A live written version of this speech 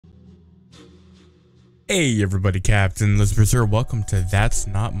Hey everybody, Captain Elizabeth here. Welcome to That's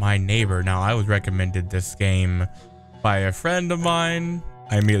Not My Neighbor. Now, I was recommended this game by a friend of mine.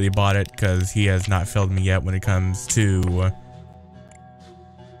 I immediately bought it because he has not failed me yet when it comes to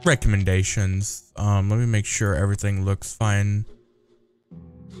recommendations. Let me make sure everything looks fine.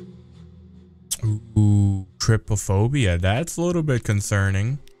 Ooh, trypophobia. That's a little bit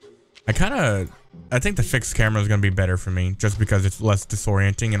concerning. I think the fixed camera is going to be better for me just because it's less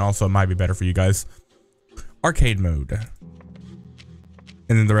disorienting, and also it might be better for you guys. Arcade mode.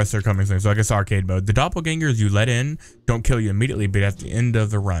 And then the rest are coming soon. So I guess arcade mode. The doppelgangers you let in don't kill you immediately, but at the end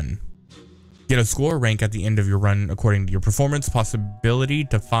of the run. Get a score rank at the end of your run according to your performance. Possibility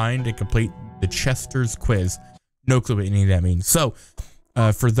to find and complete the Chester's quiz. No clue what any of that means. So,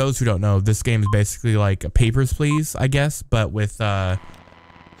 for those who don't know, this game is basically like a Papers, Please, I guess, but with, well,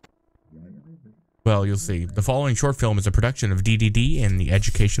 you'll see. The following short film is a production of D.D.D and the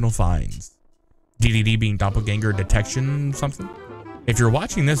Educational Fines. D.D.D being doppelganger detection something. If you're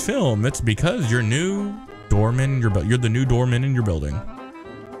watching this film, it's because you're new doorman. You're the new doorman in your building.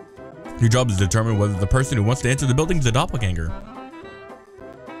 Your job is to determine whether the person who wants to enter the building is a doppelganger.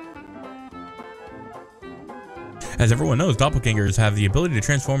 As everyone knows, doppelgangers have the ability to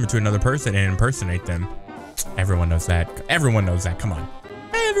transform into another person and impersonate them. Everyone knows that. Everyone knows that. Come on,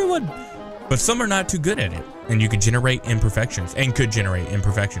 everyone. But some are not too good at it, and you could generate imperfections.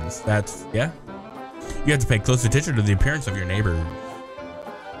 That's, yeah. You have to pay close attention to the appearance of your neighbor.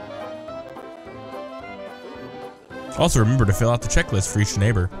 Also, remember to fill out the checklist for each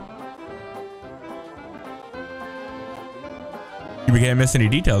neighbor. You can't miss any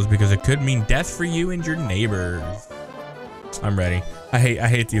details because it could mean death for you and your neighbors. I'm ready. I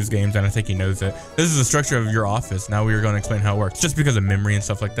hate these games, and I think he knows it. This is the structure of your office. Now we are going to explain how it works, just because of memory and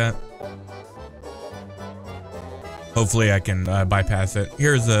stuff like that. Hopefully I can bypass it.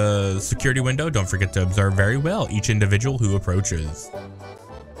 Here's a security window. Don't forget to observe very well each individual who approaches.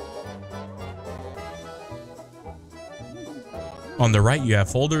 On the right, you have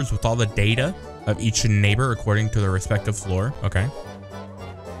folders with all the data of each neighbor according to their respective floor. Okay.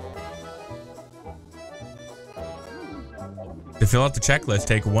 To fill out the checklist,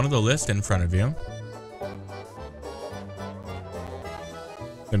 take one of the lists in front of you.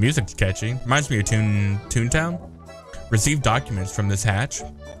 The music's catchy. Reminds me of Toontown. Receive documents from this hatch.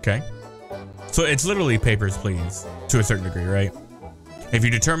 Okay. So it's literally Papers, Please, to a certain degree, right? If you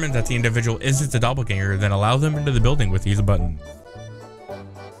determine that the individual isn't the doppelganger, then allow them into the building with these buttons.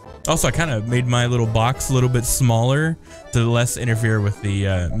 Also, I kind of made my little box a little bit smaller to less interfere with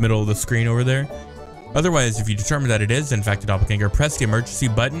the middle of the screen over there. Otherwise, if you determine that it is in fact a doppelganger, press the emergency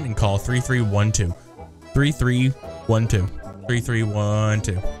button and call 3312. 3312.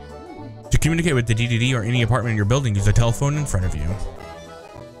 3312. To communicate with the D.D.D or any apartment in your building, use a telephone in front of you.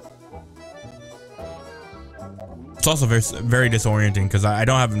 It's also very disorienting because I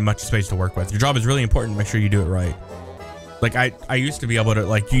don't have much space to work with. Your job is really important. Make sure you do it right. Like I used to be able to,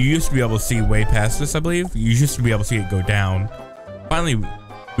 like, you used to be able to see way past this, I believe. You used to be able to see it go down. Finally,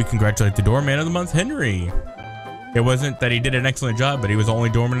 we congratulate the doorman of the month, Henry. It wasn't that he did an excellent job, but he was the only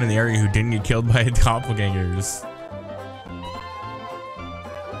doorman in the area who didn't get killed by doppelgangers.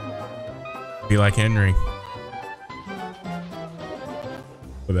 Be like Henry.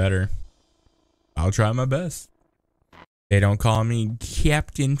 But better. I'll try my best. They don't call me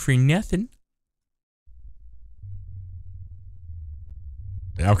Captain for nothing.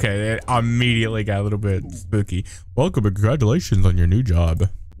 Okay, it immediately got a little bit spooky. Welcome and congratulations on your new job.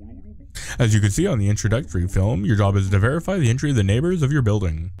 As you can see on the introductory film, your job is to verify the entry of the neighbors of your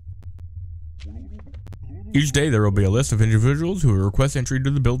building. Each day there will be a list of individuals who request entry to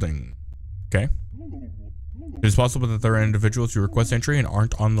the building. Okay. It is possible that there are individuals who request entry and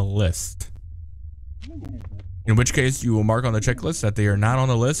aren't on the list. In which case, you will mark on the checklist that they are not on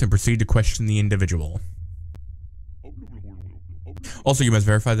the list and proceed to question the individual. Also, you must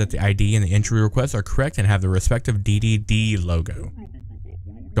verify that the ID and the entry requests are correct and have the respective D.D.D logo.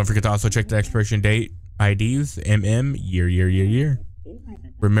 Don't forget to also check the expiration date, IDs, year.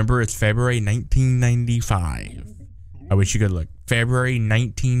 Remember, it's February 1995. I wish you could look. February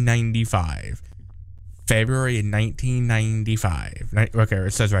 1995. February 1995. Okay,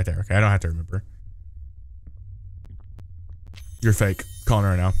 it says right there. Okay, I don't have to remember. You're fake. Calling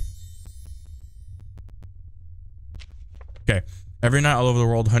her now. Okay. Every night all over the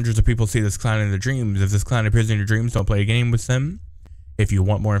world, hundreds of people see this clown in their dreams. If this clown appears in your dreams, don't play a game with them. If you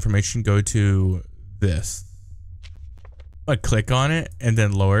want more information, go to this. I click on it and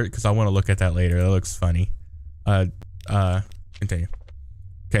then lower it because I want to look at that later. That looks funny. Continue.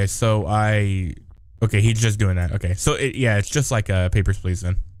 Okay, so okay, he's just doing that. Okay, so yeah, it's just like Papers, Please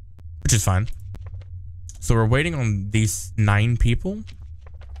then, which is fine. So we're waiting on these 9 people.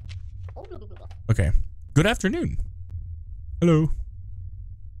 Okay. Good afternoon. Hello.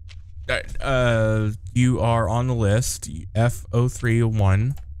 You are on the list.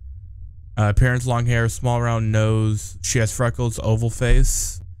 F031. Appearance, long hair, small round nose. She has freckles, oval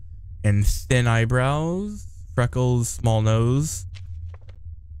face, and thin eyebrows. Freckles, small nose.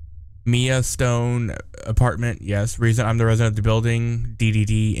 Mia Stone, apartment, yes. Reason, I'm the resident of the building.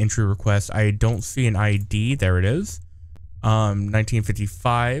 D.D.D, entry request. I don't see an ID. There it is.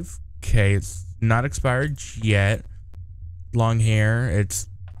 1955. Okay, it's not expired yet. Long hair. It's,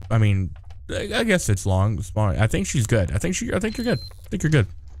 I mean, I guess it's long. Small. I think she's good. I think you're good. I think you're good.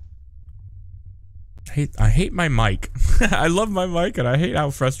 I hate my mic. I love my mic, and I hate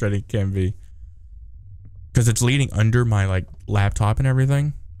how frustrating it can be. Because it's leaning under my, like, laptop and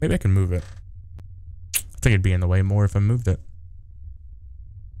everything. Maybe I can move it. I think it'd be in the way more if I moved it.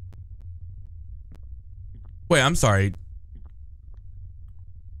 Wait, I'm sorry.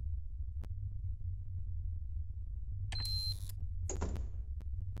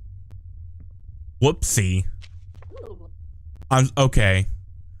 Whoopsie. I'm okay.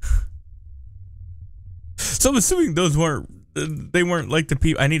 So I'm assuming those they weren't like the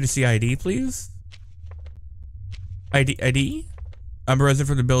people. I need to see ID, please. ID? I'm a resident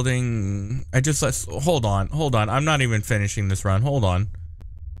for the building. Hold on. I'm not even finishing this run. Hold on.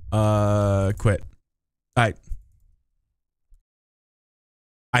 Quit.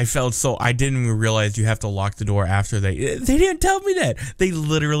 I felt so, I didn't even realize you have to lock the door after they didn't tell me that. They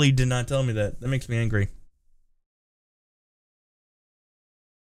literally did not tell me that. That makes me angry.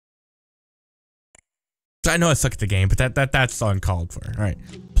 I know I suck at the game, but that's uncalled for. All right,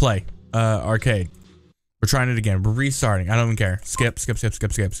 play. Arcade. We're trying it again. We're restarting. I don't even care. Skip. Give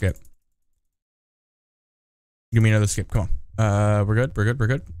me another skip. Come on. We're good.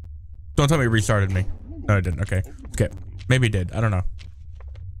 Don't tell me it restarted me. No, it didn't. Okay. Skip. Maybe it did. I don't know.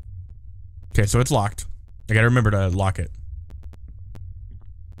 Okay, so it's locked. I gotta remember to lock it.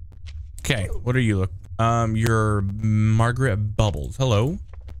 Okay, what are you? You're Margaret Bubbles. Hello.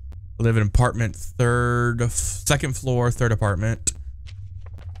 I live in apartment second floor, third apartment.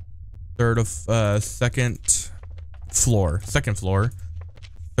 Second floor,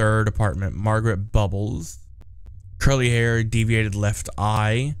 third apartment. Margaret Bubbles. Curly hair, deviated left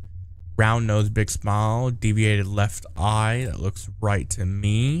eye. Round nose, big smile. Deviated left eye. That looks right to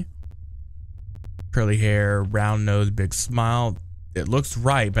me. Curly hair, round nose, big smile. It looks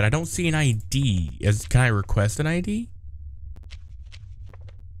right, but I don't see an ID. Can I request an ID?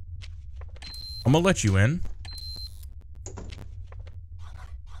 I'm gonna let you in.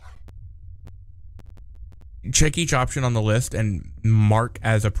 Check each option on the list and mark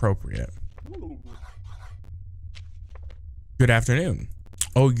as appropriate. Good afternoon.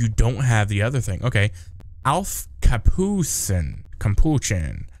 Oh, you don't have the other thing. Okay. Alf Capuchin.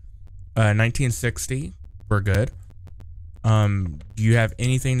 1960. We're good. Do you have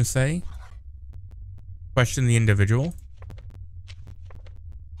anything to say? Question the individual.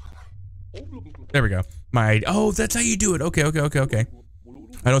 There we go. My ID. Oh, that's how you do it. Okay.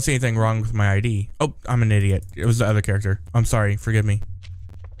 I don't see anything wrong with my ID. Oh, I'm an idiot. It was the other character. I'm sorry. Forgive me.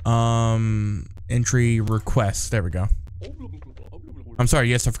 Entry request. There we go. I'm sorry.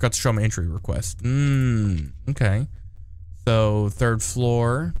 Yes, I forgot to show my entry request. Okay. So, third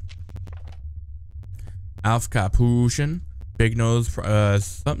floor. Alf Capuchin. Big nose.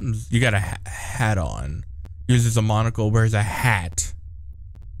 You got a hat on. Uses a monocle. Wears a hat.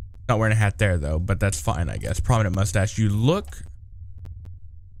 Not wearing a hat there, though, but that's fine, I guess. Prominent mustache. You look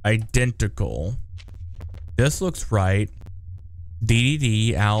identical. This looks right.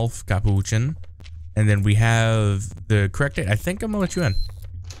 D.D.D, Alf Capuchin. And then we have the correct date. I think I'm gonna let you in.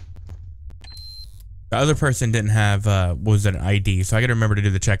 The other person didn't have, was an ID, so I gotta remember to do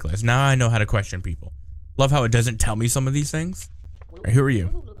the checklist. Now I know how to question people. Love how it doesn't tell me some of these things. All right, who are you?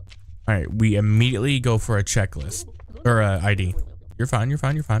 All right, we immediately go for a checklist. Or ID. You're fine. As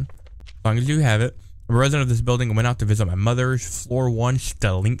long as you have it. I'm a resident of this building and went out to visit my mother's. Floor 1,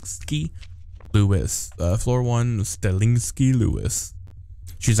 Stelinsky Lewis. Floor 1, Stelinsky Lewis.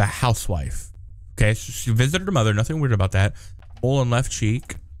 She's a housewife. Okay, so she visited her mother. Nothing weird about that. Mole on left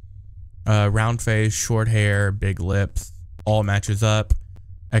cheek. Round face, short hair, big lips. All matches up.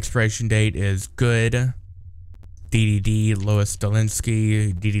 Expiration date is good. D.D.D, Lois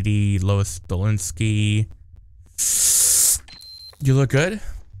Stelinsky. D.D.D, Lois Stelinsky. You look good.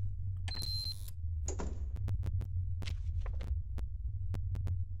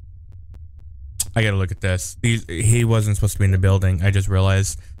 I gotta look at this. He wasn't supposed to be in the building. I just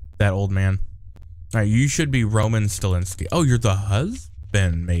realized. That old man. All right, you should be Roman Stelinsky. Oh, you're the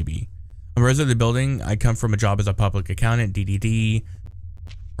husband, maybe. I'm a resident of the building. I come from a job as a public accountant. D.D.D.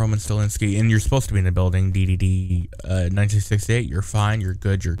 Roman Stolinsky. And you're supposed to be in the building. D.D.D. 1968. You're fine. You're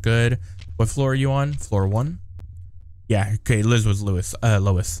good. You're good. What floor are you on? Floor 1? Yeah. Okay. Liz was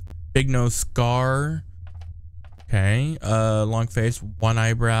Lois. Big nose scar. Okay. Long face. One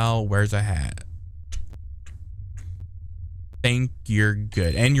eyebrow. Wears a hat. Think you're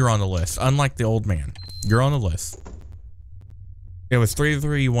good. And you're on the list. Unlike the old man. You're on the list. It was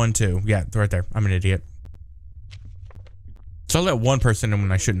 3312. Yeah, it's right there. I'm an idiot. So I let one person in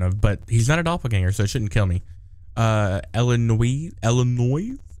when I shouldn't have, but he's not a doppelganger, so it shouldn't kill me. Illinois.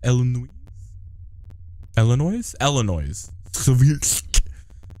 Soviet.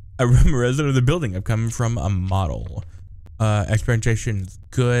 I remember a resident of the building. I'm coming from a model. Experimentation is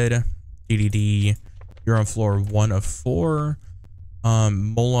good. D.D.D. You're on floor 1 of 4.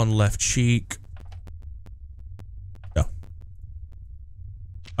 Mole on left cheek. No.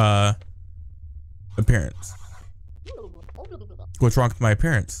 Appearance. What's wrong with my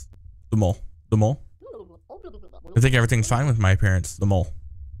appearance? The mole. The mole? I think everything's fine with my appearance. The mole.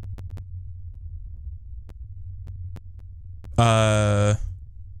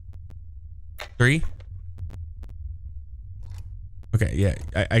 3? Okay, yeah,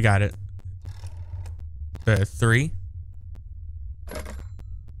 I got it. 3?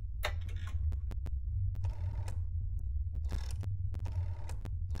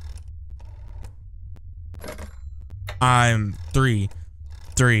 I'm 3,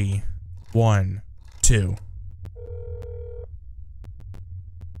 1, 2.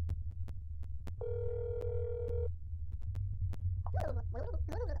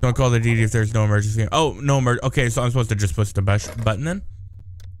 Don't call the D.D. if there's no emergency. Oh, no emergency. Okay, so I'm supposed to just push the button then?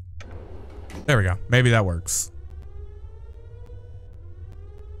 There we go. Maybe that works.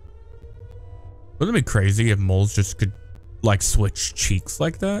 Wouldn't it be crazy if moles just could, like, switch cheeks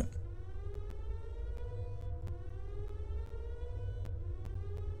like that?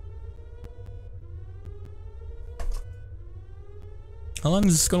 How long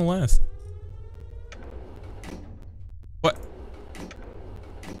is this gonna last? What?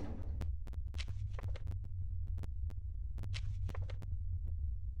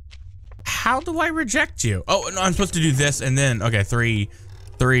 How do I reject you? Oh, no, I'm supposed to do this and then, okay, 3,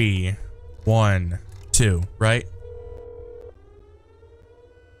 1, 2, right?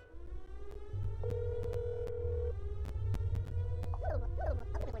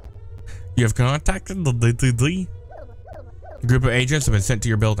 You have contacted the D.D.D. A group of agents have been sent to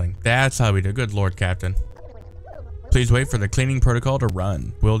your building. That's how we do. Good Lord, Captain. Please wait for the cleaning protocol to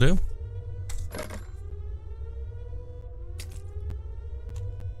run. Will do.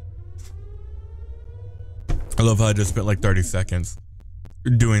 I love how I just spent like 30 seconds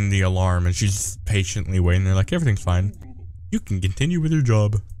doing the alarm and she's just patiently waiting. They're like, everything's fine. You can continue with your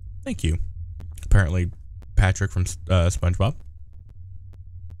job. Thank you. Apparently, Patrick from SpongeBob.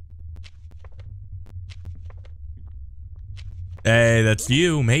 Hey, that's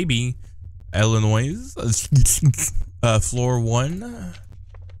you, maybe. Illinois. Floor 1.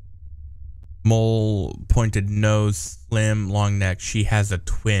 Mole, pointed nose, slim, long neck. She has a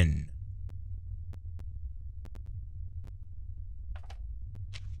twin.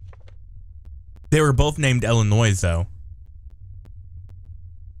 They were both named Illinois, though.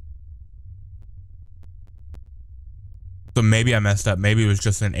 So maybe I messed up. Maybe it was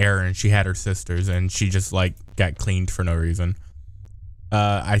just an error and she had her sisters and she just like got cleaned for no reason.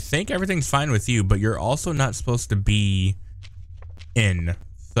 I think everything's fine with you, but you're also not supposed to be in.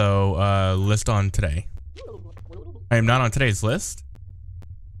 So list on today. I am not on today's list.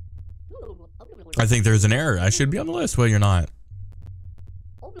 I think there's an error. I should be on the list. Well, you're not.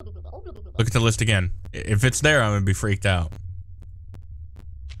 Look at the list again. If it's there, I'm gonna be freaked out.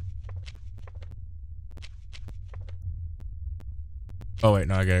 Oh wait,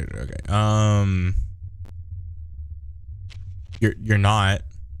 no, I got it. Okay. You're not.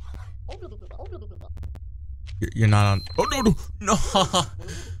 You're not on. Oh no.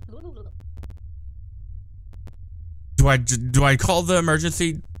 Do I call the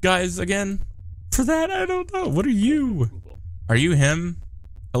emergency guys again for that? I don't know. What are you? Are you him?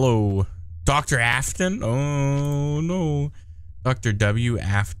 Hello, Dr. Afton. Oh no, Dr. W.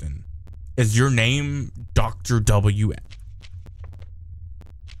 Afton. Is your name Dr. W?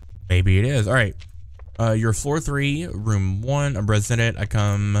 Maybe it is. All right. You're floor 3, room 1. I'm resident. I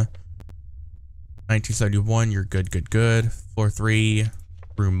come 1971. You're good. Floor 3,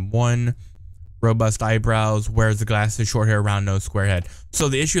 room 1. Robust eyebrows. Wears the glasses. Short hair, round nose, square head. So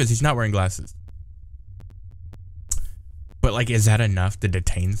the issue is he's not wearing glasses. But like, is that enough to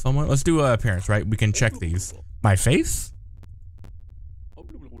detain someone? Let's do appearance, right? We can check these. My face?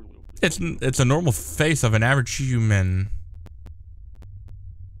 It's a normal face of an average human.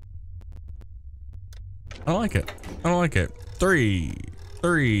 I don't like it. I don't like it. 3,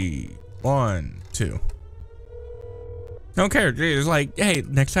 1, 2. Don't care. It's like, hey,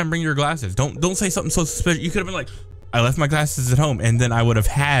 next time bring your glasses. Don't say something so suspicious. You could have been like, I left my glasses at home, and then I would have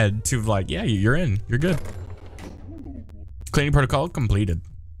had to like, yeah, you're in. You're good. Cleaning protocol completed.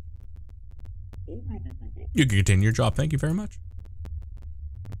 You can continue your job. Thank you very much.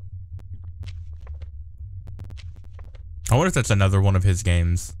 I wonder if that's another one of his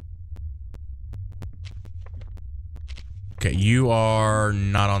games. Okay, you are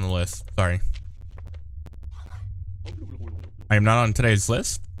not on the list. Sorry. I am not on today's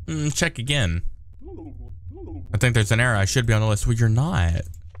list. Check again. I think there's an error. I should be on the list. Well, you're not.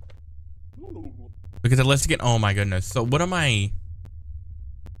 Look at the list again. Oh my goodness. So what am I?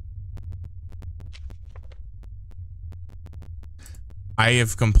 I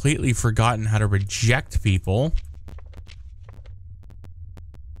have completely forgotten how to reject people.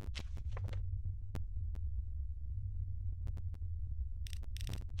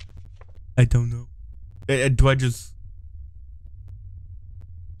 I don't know. Do I just...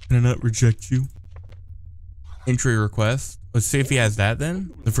 Can I not reject you? Entry request. Let's see if he has that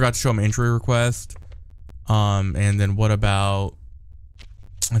then. I forgot to show him entry request. And then what about...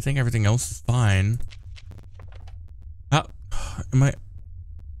 I think everything else is fine. How... Am I...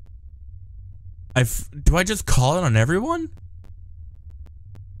 Do I just call it on everyone?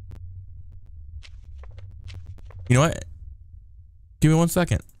 You know what? Give me 1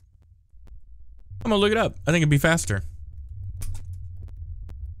 second. I'm gonna look it up. I think it'd be faster.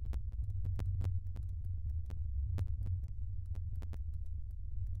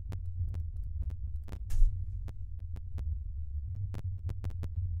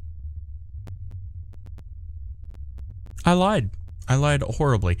 I lied. I lied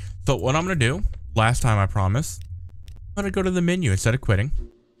horribly. So what I'm gonna do, last time I promise, I'm gonna go to the menu instead of quitting.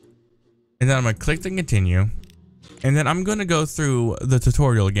 And then I'm gonna click the continue. And then I'm gonna go through the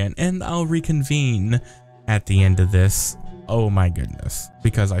tutorial again, and I'll reconvene at the end of this. Oh my goodness,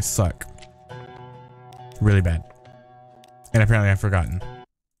 because I suck really bad, and apparently I've forgotten,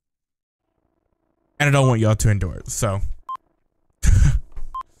 and I don't want y'all to endure it. So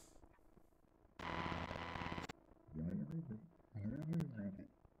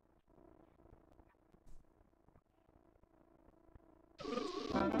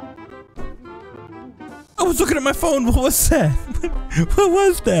I was looking at my phone. What was that? What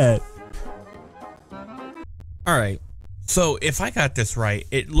was that? All right. So if I got this right,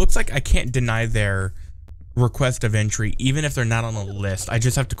 it looks like I can't deny their request of entry, even if they're not on the list. I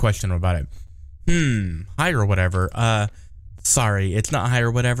just have to question them about it. High or whatever. Sorry, it's not high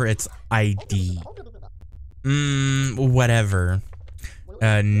or whatever. It's ID. Whatever.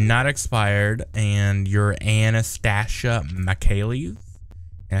 Not expired, and you're Anastasia Michaelis.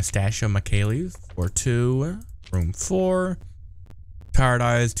 Anastasia Michaelis, or 2, room 4, tired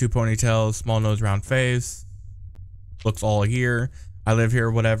eyes, 2 ponytails, small nose, round face, looks all here. I live here,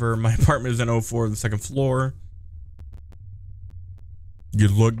 whatever. My apartment is in 04, the 2nd floor. You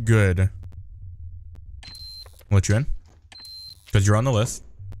look good. I'll let you in, because you're on the list.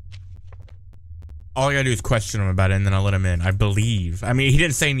 All I gotta do is question him about it, and then I'll let him in, I believe. I mean, he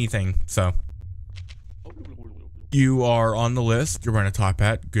didn't say anything, so. You are on the list. You're wearing a top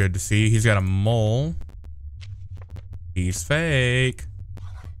hat. Good to see. He's got a mole. He's fake.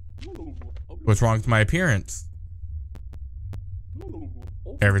 What's wrong with my appearance?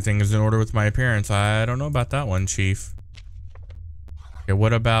 Everything is in order with my appearance. I don't know about that one, Chief. Okay,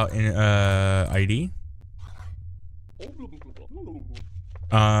 what about in ID? He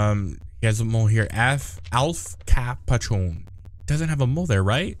has a mole here. Alf Capachon. Doesn't have a mole there,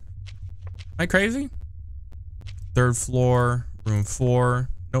 right? Am I crazy? 3rd floor, room 4.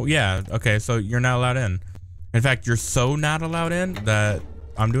 No, yeah. Okay, so you're not allowed in. In fact, you're so not allowed in that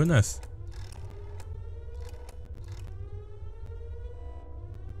I'm doing this.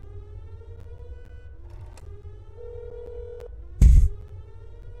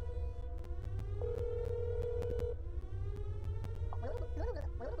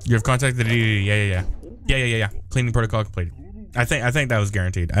 You have contacted the D.D.D. Yeah. Cleaning protocol completed. I think that was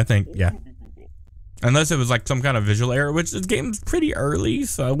guaranteed. I think, yeah. Unless it was like some kind of visual error, which this game's pretty early,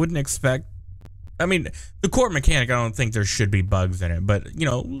 so I wouldn't expect. I mean, the core mechanic, I don't think there should be bugs in it, but you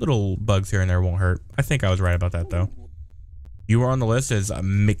know, little bugs here and there won't hurt. I think I was right about that though. You are on the list as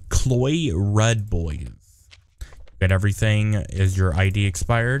McCloy Rudd Boys. Got everything. Is your ID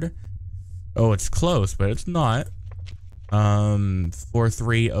expired? Oh, it's close, but it's not.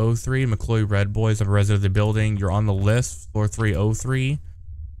 4303 McCloy Red Boys, a resident of the building. You're on the list. 4303.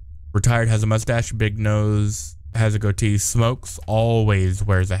 Retired, has a mustache, big nose, has a goatee, smokes, always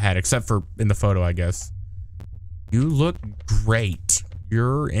wears a hat, except for in the photo, I guess. You look great.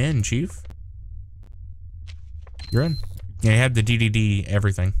 You're in, Chief. You're in. Yeah, you have the D.D.D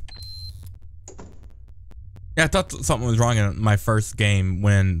everything. Yeah, I thought something was wrong in my first game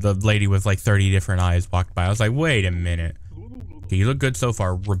when the lady with like 30 different eyes walked by. I was like, wait a minute. Okay, you look good so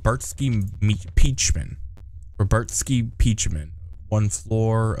far. Robertsky Peachman. Robertsky Peachman. 1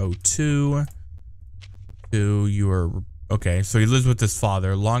 floor, 02. 2, you are... Okay, so he lives with his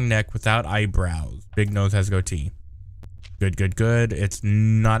father. Long neck, without eyebrows. Big nose, has goatee. Good, good, good. It's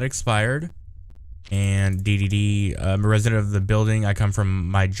not expired. And D.D.D, I'm a resident of the building. I come from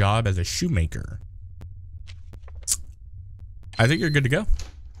my job as a shoemaker. I think you're good to go.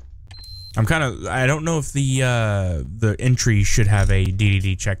 I don't know if the entry should have a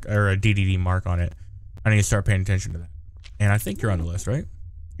D.D.D check or a D.D.D mark on it. I need to start paying attention to that. And I think you're on the list, right?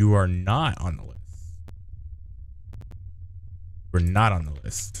 You are not on the list. We're not on the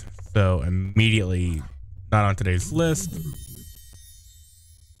list. So immediately not on today's list.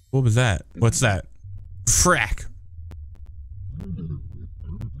 What was that? What's that? Frack.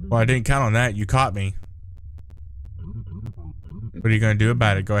 Well, I didn't count on that. You caught me. What are you going to do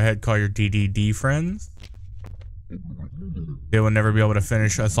about it? Go ahead, call your D.D.D friends. They will never be able to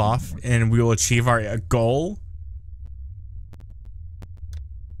finish us off, and we will achieve our goal.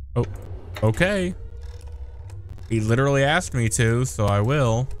 Oh, okay. He literally asked me to, so I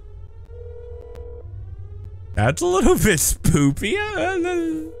will. That's a little bit spoopy.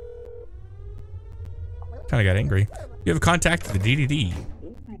 Kind of got angry. You have contacted the D.D.D.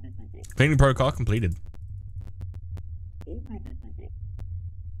 Cleaning protocol completed.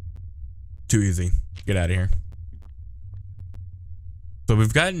 Too easy. Get out of here. So we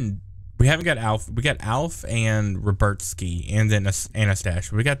haven't got Alf. We got Alf and Robertsky and then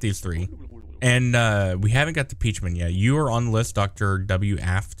Anastash. We got these 3. And we haven't got the Peachman yet. You are on the list, Dr. W.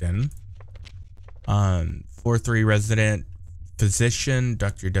 Afton. 4-3 resident physician,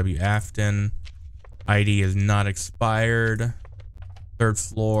 Dr. W. Afton. ID is not expired. 3rd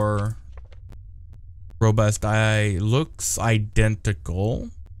floor. Robust eye, looks identical.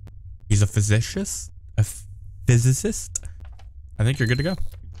 He's a physicist. A physicist. I think you're good to go.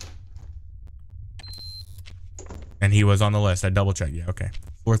 And he was on the list. I double checked. Yeah, okay.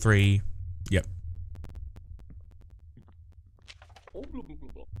 4-3. Yep.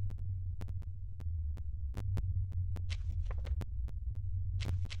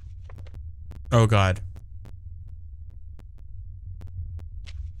 Oh God.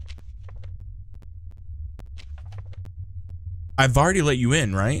 I've already let you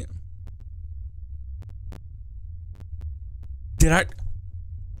in, right? Did I?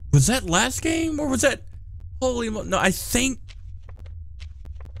 Was that last game or was that? Holy mo- no, I think.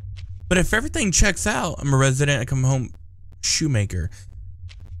 But if everything checks out, I'm a resident. I come home, shoemaker.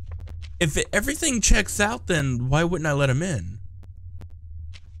 If everything checks out, then why wouldn't I let him in?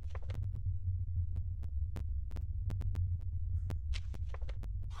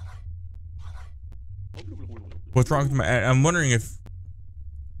 What's wrong with my? I'm wondering if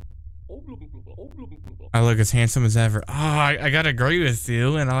I look as handsome as ever. Oh, I gotta agree with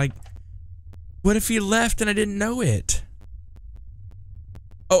you. And I like. What if he left and I didn't know it?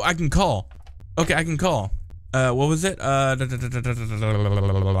 Oh, I can call. Okay, I can call. What was it? How do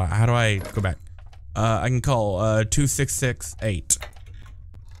I go back? I can call 2668.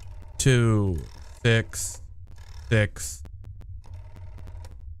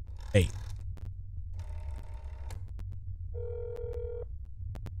 2668.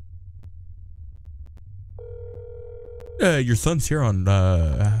 Your son's here on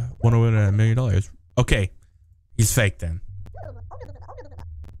 $1 million. Okay, he's fake then.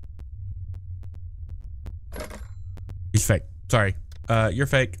 He's fake. Sorry. You're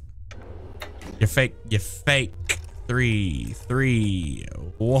fake. You're fake. You're fake. 3, 2,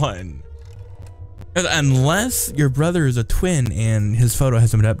 1. Unless your brother is a twin and his photo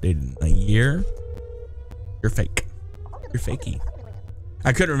hasn't been updated in a year, you're fake. You're fakey.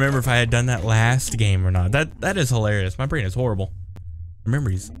 I couldn't remember if I had done that last game or not. That is hilarious. My brain is horrible. My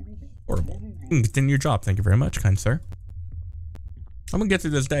memory's horrible. You can continue your job. Thank you very much, kind sir. I'm gonna get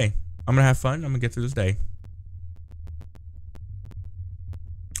through this day. I'm gonna have fun. I'm gonna get through this day.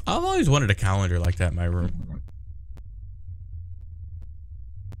 I've always wanted a calendar like that in my room.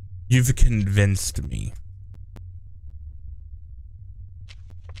 You've convinced me.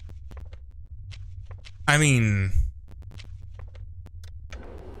 I mean,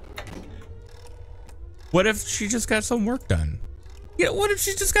 what if she just got some work done? Yeah, what if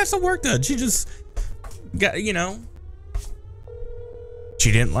she just got some work done? She just got, you know, she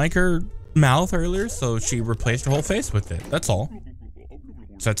She didn't like her mouth earlier, so she replaced her whole face with it. That's all.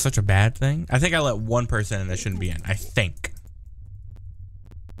 So that's such a bad thing. I think I let one person in that shouldn't be in. I think.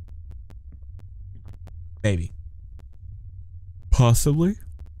 Maybe. Possibly.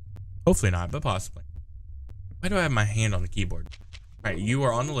 Hopefully not, but possibly. Why do I have my hand on the keyboard? All right, you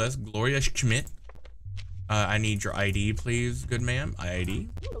are on the list. Gloria Schmidt. I need your ID, please, good ma'am. ID.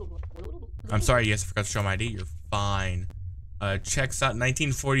 I'm sorry, yes, I forgot to show my ID. You're fine. Checks out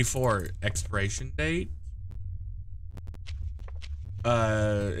 1944 expiration date.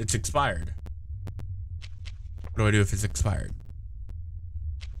 It's expired. What do I do if it's expired?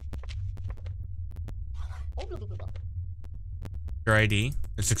 Your ID.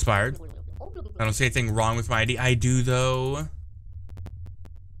 It's expired. I don't see anything wrong with my ID. I do, though.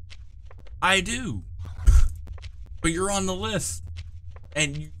 I do. But you're on the list.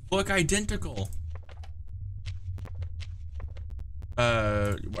 And you look identical.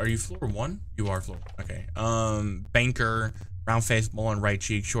 Are you floor 1? You are floor 1. Okay. Banker, round face, mole on right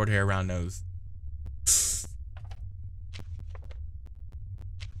cheek, short hair, round nose.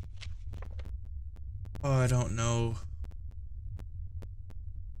 Oh, I don't know.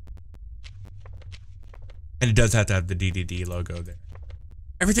 And it does have to have the D.D.D logo there.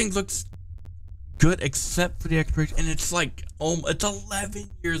 Everything looks good except for the expiration, and it's like, it's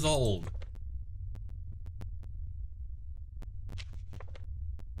 11 years old.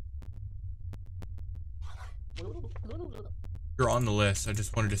 You're on the list. I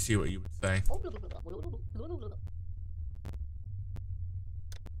just wanted to see what you would say.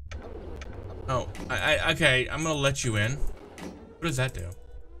 Oh, okay. I'm gonna let you in. What does that do?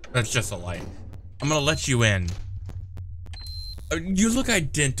 That's just a light. I'm gonna let you in. You look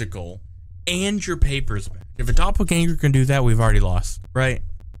identical, and your paper's back. If a doppelganger can do that, we've already lost, right?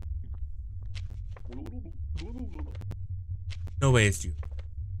 No way it's you.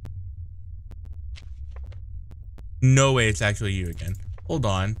 No way it's actually you again. Hold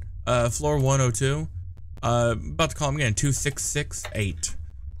on. Floor 102. About to call him again. 2668.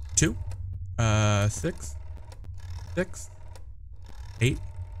 2. 6. 6. 8.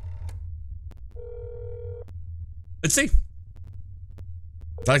 Let's see.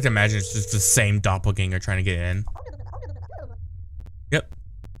 I like to imagine it's just the same doppelganger trying to get in. Yep.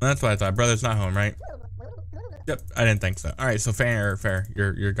 That's what I thought. Brother's not home, right? Yep. I didn't think so. All right. So fair.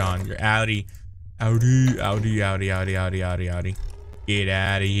 You're gone. You're outie. Outie. Get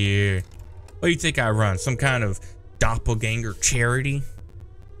out of here. What do you think I run? Some kind of doppelganger charity?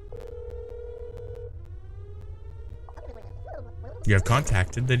 You have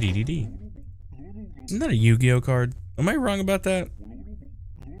contacted the D.D.D. Isn't that a Yu-Gi-Oh card? Am I wrong about that?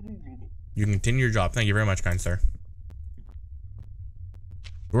 You can continue your job. Thank you very much, kind sir.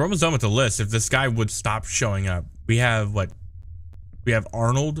 We're almost done with the list. If this guy would stop showing up. We have what? We have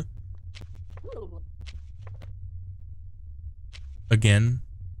Arnold. Again.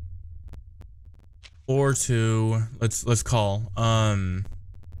 4-2. Let's call.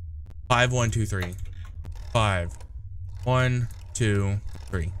 5-1-2-3. 5. 1, 2,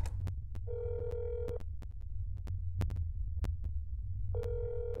 3.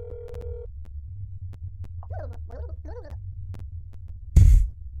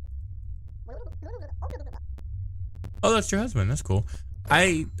 Oh, that's your husband. That's cool.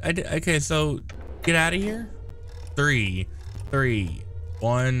 I did. Okay, so get out of here. 3,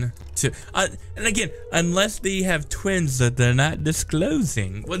 1, 2. And again, unless they have twins that they're not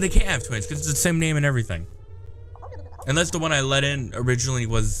disclosing. Well, they can't have twins because it's the same name and everything. Unless the one I let in originally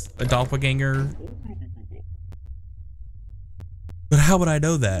was a doppelganger. But how would I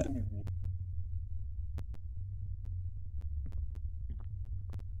know that?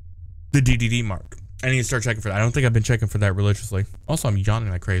 The D.D.D mark. I need to start checking for that. I don't think I've been checking for that religiously. Also, I'm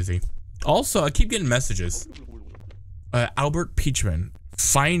yawning like crazy. Also, I keep getting messages. Albert Peachman.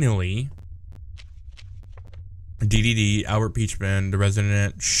 Finally. D.D.D, Albert Peachman, the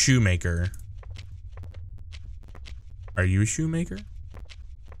resident shoemaker. Are you a shoemaker?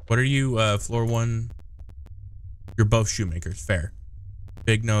 What are you, floor 1? You're both shoemakers. Fair.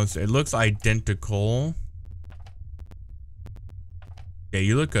 Big nose. It looks identical. Yeah,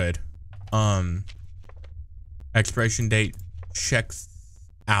 you look good. Expiration date checks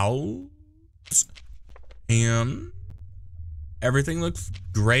out. And everything looks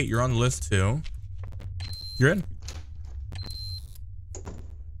great. You're on the list too. You're in.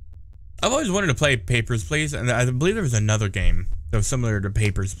 I've always wanted to play Papers, Please, and I believe there was another game that was similar to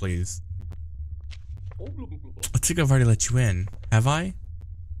Papers, Please. I think I've already let you in. Have I?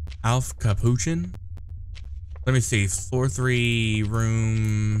 Alf Capuchin? Let me see. Floor 3,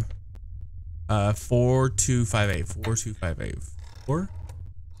 room 4258. 4258. 4?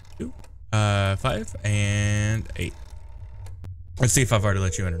 2, 5, and 8. Let's see if I've already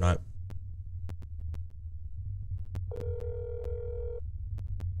let you in or not.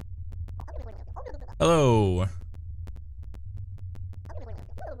 Hello.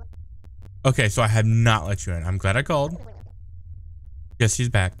 Okay, so I have not let you in. I'm glad I called. Yes, he's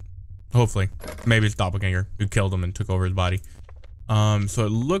back. Hopefully. Maybe it's Doppelganger who killed him and took over his body. So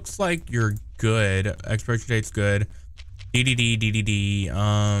it looks like you're good. Expiration date's good. D.D.D, D.D.D,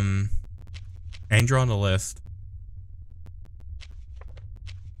 and you're on the list.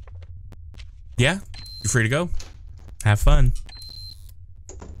 Yeah, you're free to go. Have fun.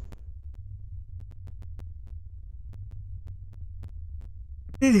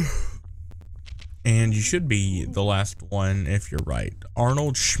 And you should be the last one if you're right.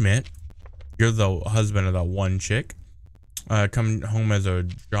 Arnold Schmidt, you're the husband of that one chick. Coming home as a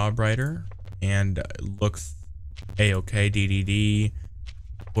job writer and looks a-okay. D.D.D,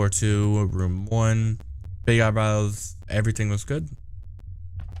 floor 2, room 1. Big eyebrows, everything looks good.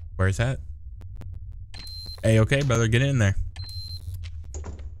 Where's that? A-okay, brother, get in there.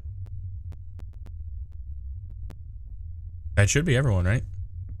 That should be everyone, right?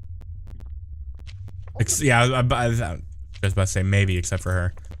 Yeah, I was just about to say maybe except for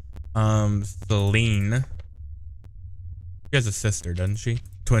her. Celine. She has a sister, doesn't she?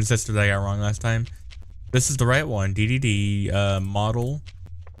 Twin sister that I got wrong last time. This is the right one. D.D.D, model.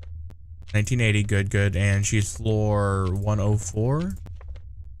 1980, good. And she's floor 104.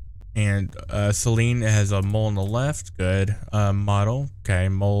 And Celine has a mole on the left, good. Model, okay,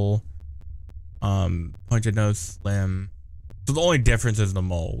 mole. Pointed nose, slim. So the only difference is the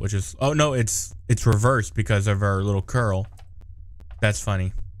mole, which is, oh no, it's reversed because of her little curl. That's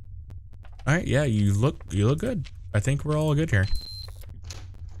funny. All right, yeah, you look good. I think we're all good here.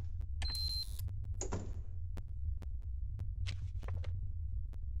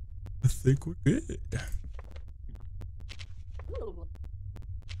 I think we're good.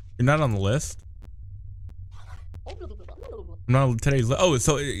 You're not on the list. I'm not on today's list. Oh,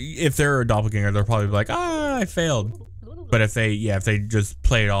 so if they're a doppelganger, they'll probably be like, ah, I failed. But if they just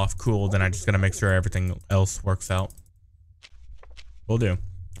play it off cool, then I just gotta make sure everything else works out. Will do.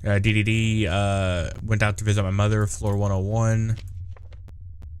 D.D.D went out to visit my mother, floor 101.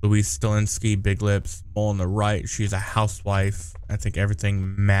 Louise Stalinsky, big lips, mole on the right. She's a housewife. I think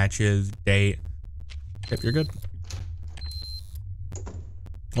everything matches. Date. Yep, you're good.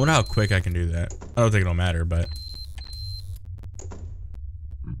 I wonder how quick I can do that. I don't think it'll matter, but.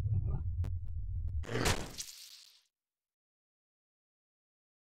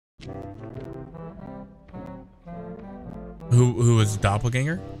 Who was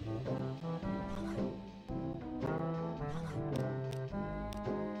doppelganger?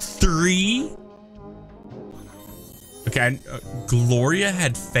 Three? Okay, Gloria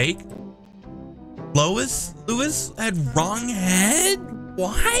had fake. Lewis had wrong head?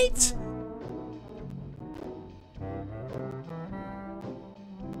 What?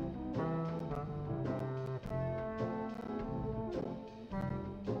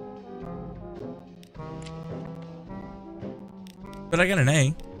 But I got an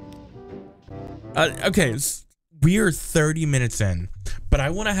A. Okay, we are 30 minutes in, but I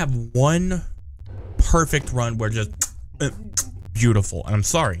want to have one perfect run where just beautiful. And I'm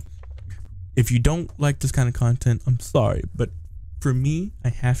sorry. If you don't like this kind of content, I'm sorry. But for me, I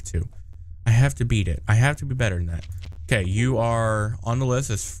have to beat it. I have to be better than that. Okay, you are on the list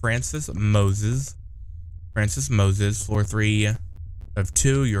as Francis Moses. Francis Moses, floor 3 of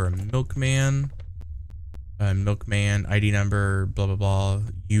 2. You're a milkman. Milkman, ID number, blah, blah, blah.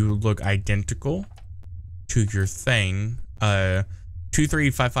 You look identical to your thing.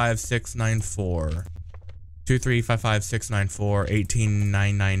 2355694. 2355694,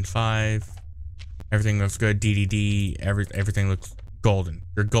 18995. Everything looks good. D.D.D, everything looks golden.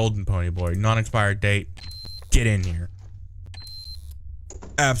 You're golden, pony boy. Non-expired date. Get in here.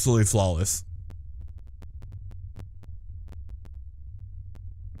 Absolutely flawless.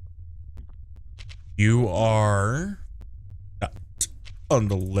 You are not on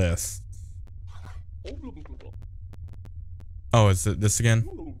the list. Oh, is it this again?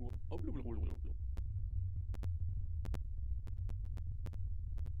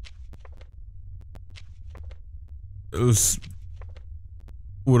 It was.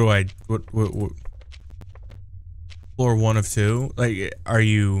 What? Floor 1 of 2. Like, are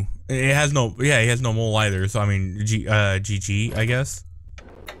you? It has no. Yeah, he has no mole either. So I mean, GG, I guess.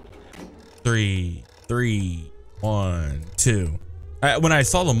 3, 1, 2. When I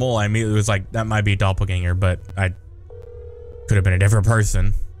saw the mole, I immediately was like, that might be a doppelganger, but I could have been a different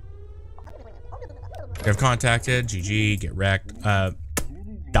person. You have contacted. GG. Get wrecked.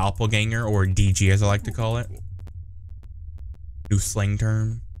 doppelganger, or DG as I like to call it. New slang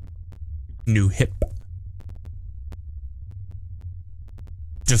term. New hip.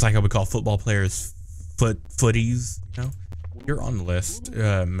 Just like how we call football players footies, you know? You're on the list.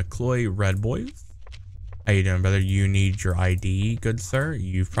 McCloy Red Boys. How you doing, brother? You need your ID, good sir.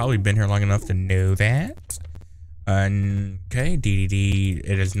 You've probably been here long enough to know that. Okay, D.D.D.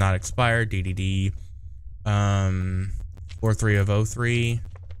 It is not expired. D.D.D. 43 of 03.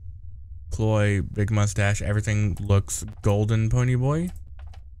 Cloy, big mustache. Everything looks golden, pony boy.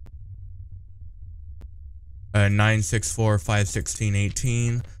 964 516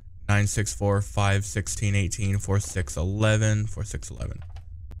 18. 964 516 18. 4611 4611.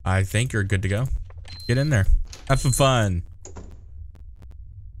 I think you're good to go. Get in there. Have some fun.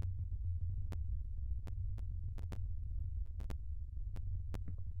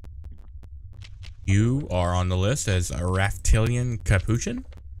 You are on the list as a Raftilian Capuchin.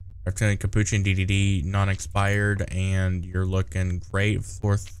 Raftilian Capuchin, D.D.D, non-expired, and you're looking great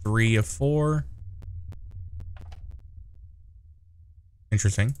for 3 of 4.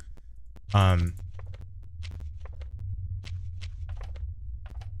 Interesting.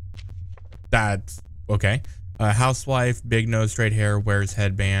 That's okay. Housewife, big nose, straight hair, wears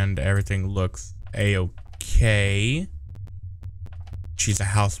headband. Everything looks a-okay. She's a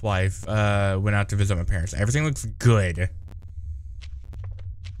housewife. Went out to visit my parents. Everything looks good.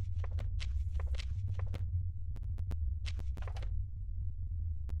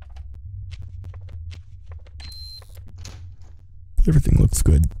 Everything looks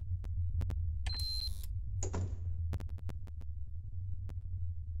good.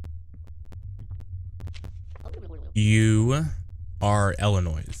 You are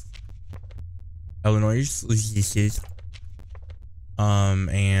Illinois. And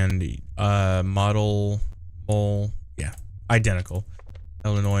model, yeah, identical.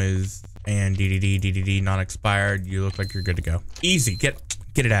 Illinois and D.D.D, not expired. You look like you're good to go. Easy, get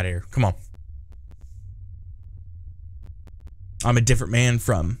it out of here. Come on. I'm a different man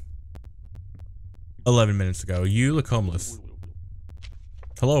from 11 minutes ago. You look homeless.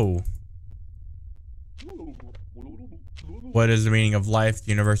 Hello. What is the meaning of life, the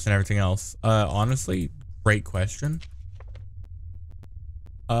universe, and everything else? Honestly, great question.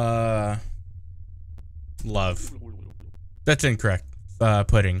 Love. That's incorrect.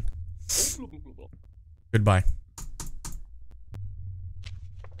 Pudding. Goodbye.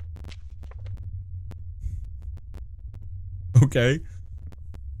 Okay.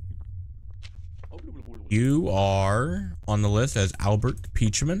 You are on the list as Albert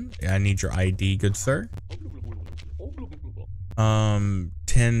Peachman. I need your ID, good sir.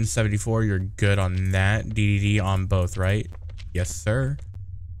 1074, you're good on that. D.D.D on both, right? Yes, sir.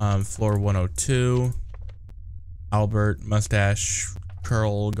 Floor 102. Albert, mustache,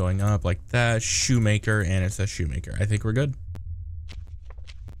 curl going up like that. Shoemaker, and it says shoemaker. I think we're good.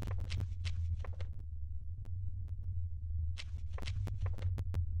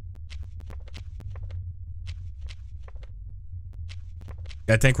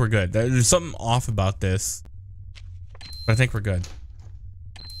 I think we're good. There's something off about this, but I think we're good.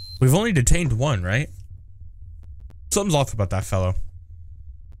 We've only detained one, right? Something's off about that fellow.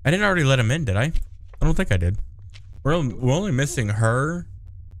 I didn't already let him in, did I? I don't think I did. We're only missing her.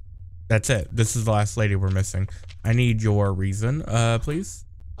 That's it. This is the last lady we're missing. I need your reason, please.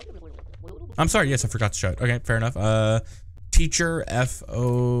 I'm sorry. Yes, I forgot to show it. Okay, fair enough. Teacher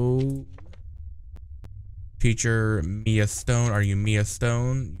F.O. Teacher Mia Stone. Are you Mia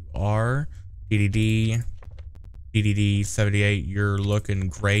Stone? You are. D.D.D. D.D.D 78. You're looking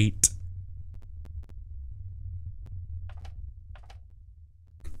great.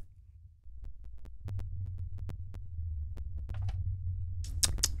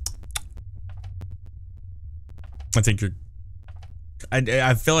 I think you're...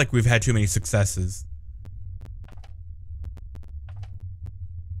 I feel like we've had too many successes.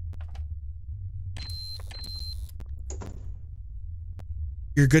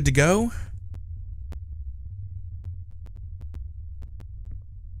 You're good to go?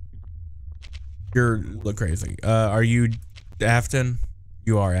 You look crazy. Are you Afton?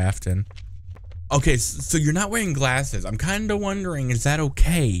 You are Afton. Okay, so you're not wearing glasses. I'm kind of wondering, is that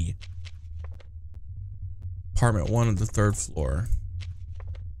okay? Apartment 1 on the 3rd floor.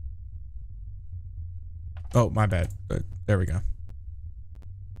 Oh, my bad. There we go.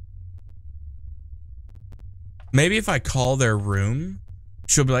 Maybe if I call their room,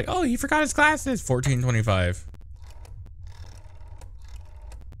 she'll be like, oh, he forgot his glasses. 1425.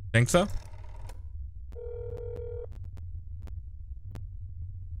 Think so?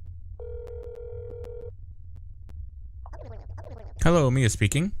 Hello, Mia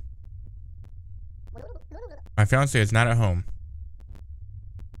speaking. My fiance is not at home.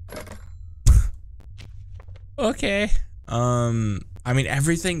 Okay. I mean,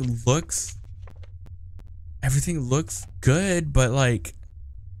 everything looks good, but like,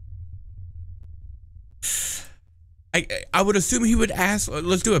 I would assume he would ask.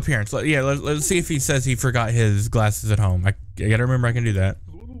 Let's do appearance. Let's see if he says he forgot his glasses at home. I gotta remember I can do that.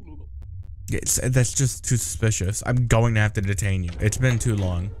 That's just too suspicious. I'm going to have to detain you. It's been too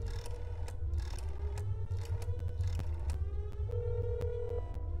long.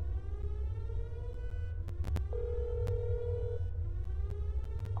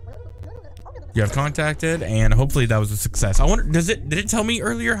 You have contacted, and hopefully that was a success. I wonder, did it tell me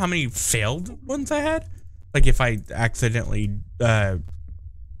earlier how many failed ones I had? Like if I accidentally got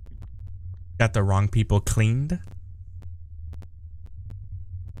the wrong people cleaned?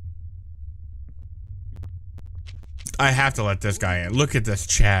 I have to let this guy in. Look at this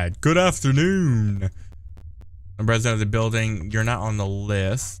Chad. Good afternoon. I'm president of the building. You're not on the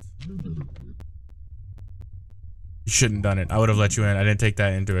list. You shouldn't have done it. I would have let you in. I didn't take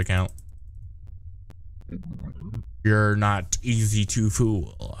that into account. You're not easy to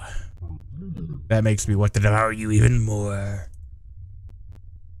fool. That makes me want to devour you even more.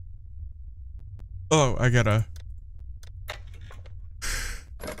 Oh, I gotta...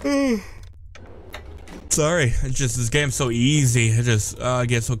 Sorry, it's just this game's so easy. I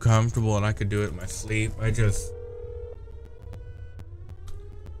get so comfortable and I could do it in my sleep. I just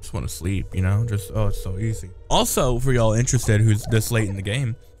want to sleep, you know? Oh, it's so easy. Also, for y'all interested who's this late in the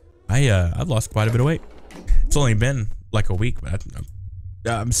game, I've lost quite a bit of weight. It's only been like a week, but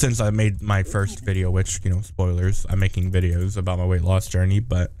since I made my first video, which, you know, spoilers, I'm making videos about my weight loss journey,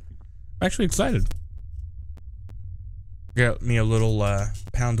 but I'm actually excited. Got me a little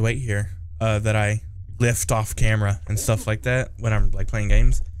pound weight here that I lift off camera and stuff like that when I'm like playing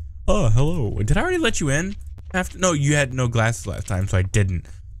games. Oh, hello. Did I already let you in? No, you had no glasses last time, so I didn't.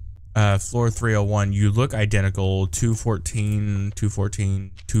 Floor 301, you look identical. 214,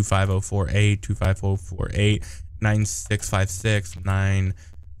 25048, 25048, 9656,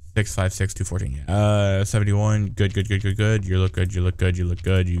 9656, 214. 71, good. You look good, you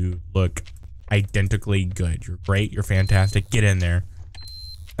look identically good. You're great, you're fantastic. Get in there.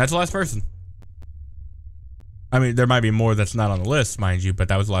 That's the last person. I mean, there might be more that's not on the list, mind you, but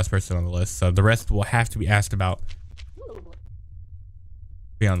that was the last person on the list. So the rest will have to be asked about.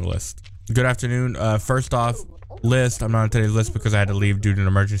 Be on the list. Good afternoon. First off, list. I'm not on today's list because I had to leave due to an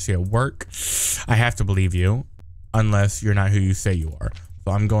emergency at work. I have to believe you, unless you're not who you say you are.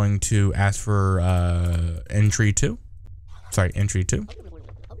 So I'm going to ask for entry 2. Sorry, entry 2.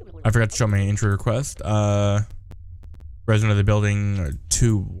 I forgot to show my entry request. Resident of the building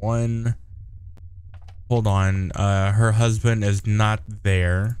 2-1. Hold on. Her husband is not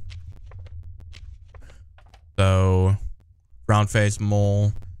there. So, round face,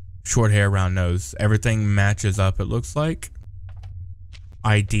 mole, short hair, round nose. Everything matches up, it looks like.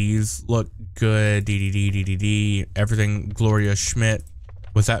 IDs look good. D.D.D, D.D.D. Everything. Gloria Schmidt.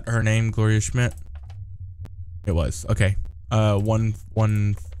 Was that her name? Gloria Schmidt? It was. Okay.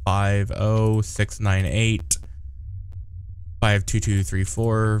 1150698.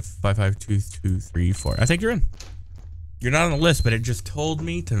 52234 552234. I think you're in. You're not on the list, but it just told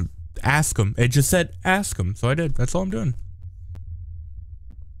me to ask him. It just said ask him, so I did. That's all I'm doing.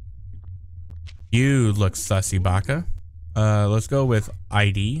 You look sussy, Baka. Let's go with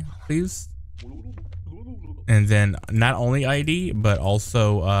ID, please. And then not only ID, but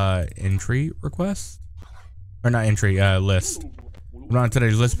also entry request. Or not entry, list. I'm not on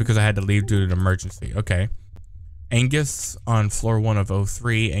today's list because I had to leave due to an emergency. Okay. Angus on floor 1 of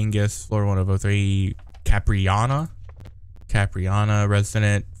 03. Angus, floor 1 of 03. Capriana,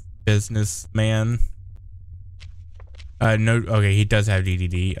 resident businessman. No, okay, he does have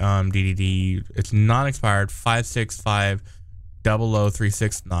DDD. DDD, it's non-expired. 565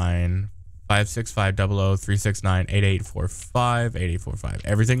 00369. 565 00369 8845 8845.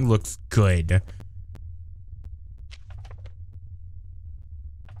 Everything looks good.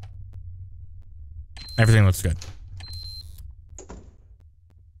 Everything looks good.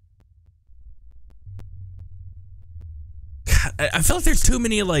 I feel like there's too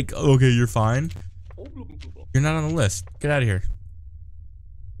many, like, okay, you're fine. You're not on the list. Get out of here.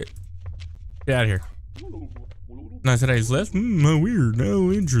 Get out of here. Not today's list? Weird.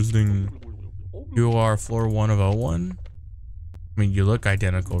 No, interesting. You are floor 1 of 01. I mean, you look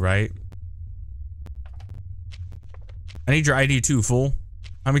identical, right? I need your ID too, fool.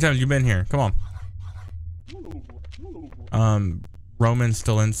 How many times have you been here? Come on. Roman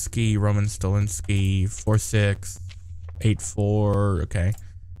Stolinsky, 46 8-4. Okay.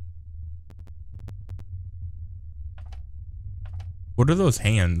 What are those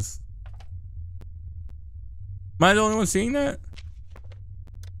hands? Am I the only one seeing that?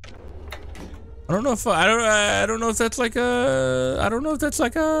 I don't know if I don't know if that's like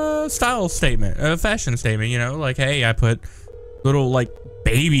a style statement, a fashion statement, you know, like, hey, I put little like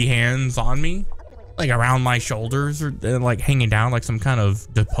baby hands on me, like around my shoulders, or like hanging down like some kind of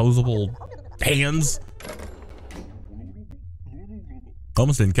disposable hands.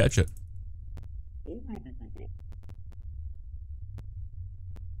 Almost didn't catch it.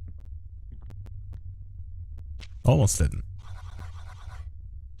 Almost didn't.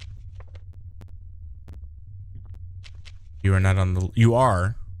 You are not on the... You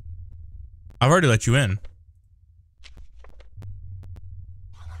are. I've already let you in.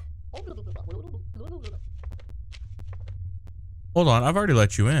 Hold on, I've already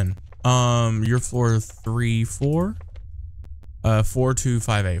let you in. You're floor 3-4.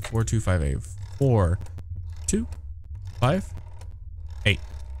 4258. 4258. 4 2 5 8.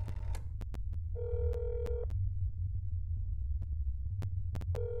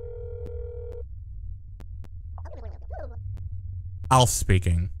 Alf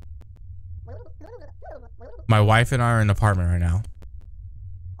speaking. My wife and I are in an apartment right now.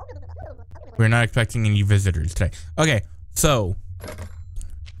 We're not expecting any visitors today. Okay, so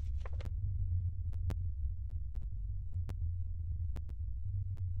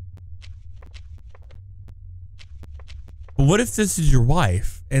what if this is your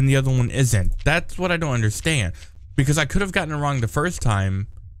wife and the other one isn't? That's what I don't understand. Because I could have gotten it wrong the first time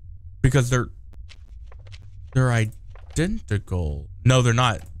because they're identical. No, they're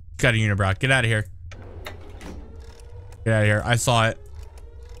not. Got a unibrow. Get out of here. Get out of here. I saw it.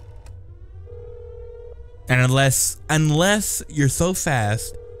 And unless you're so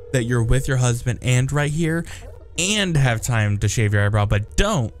fast that you're with your husband and right here and have time to shave your eyebrow, but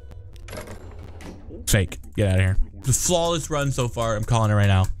don't. Fake. Get out of here. The flawless run so far. I'm calling it right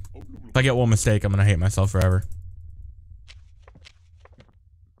now. If I get one mistake, I'm gonna hate myself forever.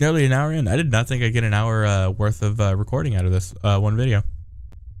 Nearly an hour in. I did not think I'd get an hour worth of recording out of this one video.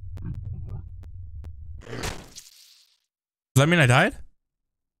 Does that mean I died?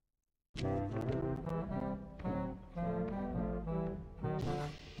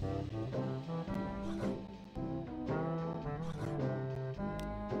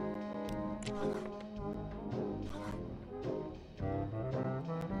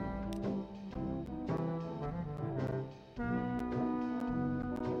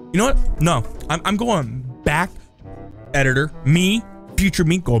 You know what? No, I'm going back, editor, me, future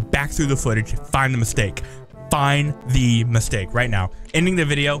me, go back through the footage, find the mistake. Find the mistake right now. Ending the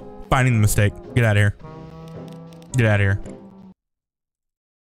video, finding the mistake. Get out of here. Get out of here.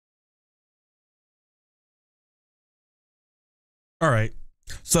 All right.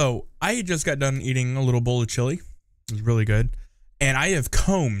 So I just got done eating a little bowl of chili. It was really good. And I have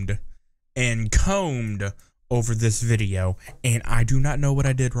combed and combed over this video, and I do not know what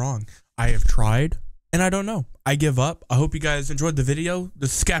I did wrong. I have tried, and I don't know. I give up. I hope you guys enjoyed the video.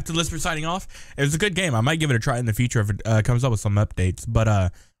 This is Captain Lisper signing off. It was a good game. I might give it a try in the future if it comes up with some updates.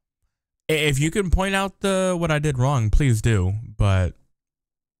 But if you can point out what I did wrong, please do. But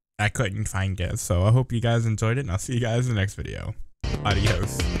I couldn't find it. So I hope you guys enjoyed it, and I'll see you guys in the next video.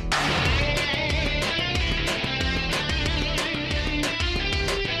 Adios.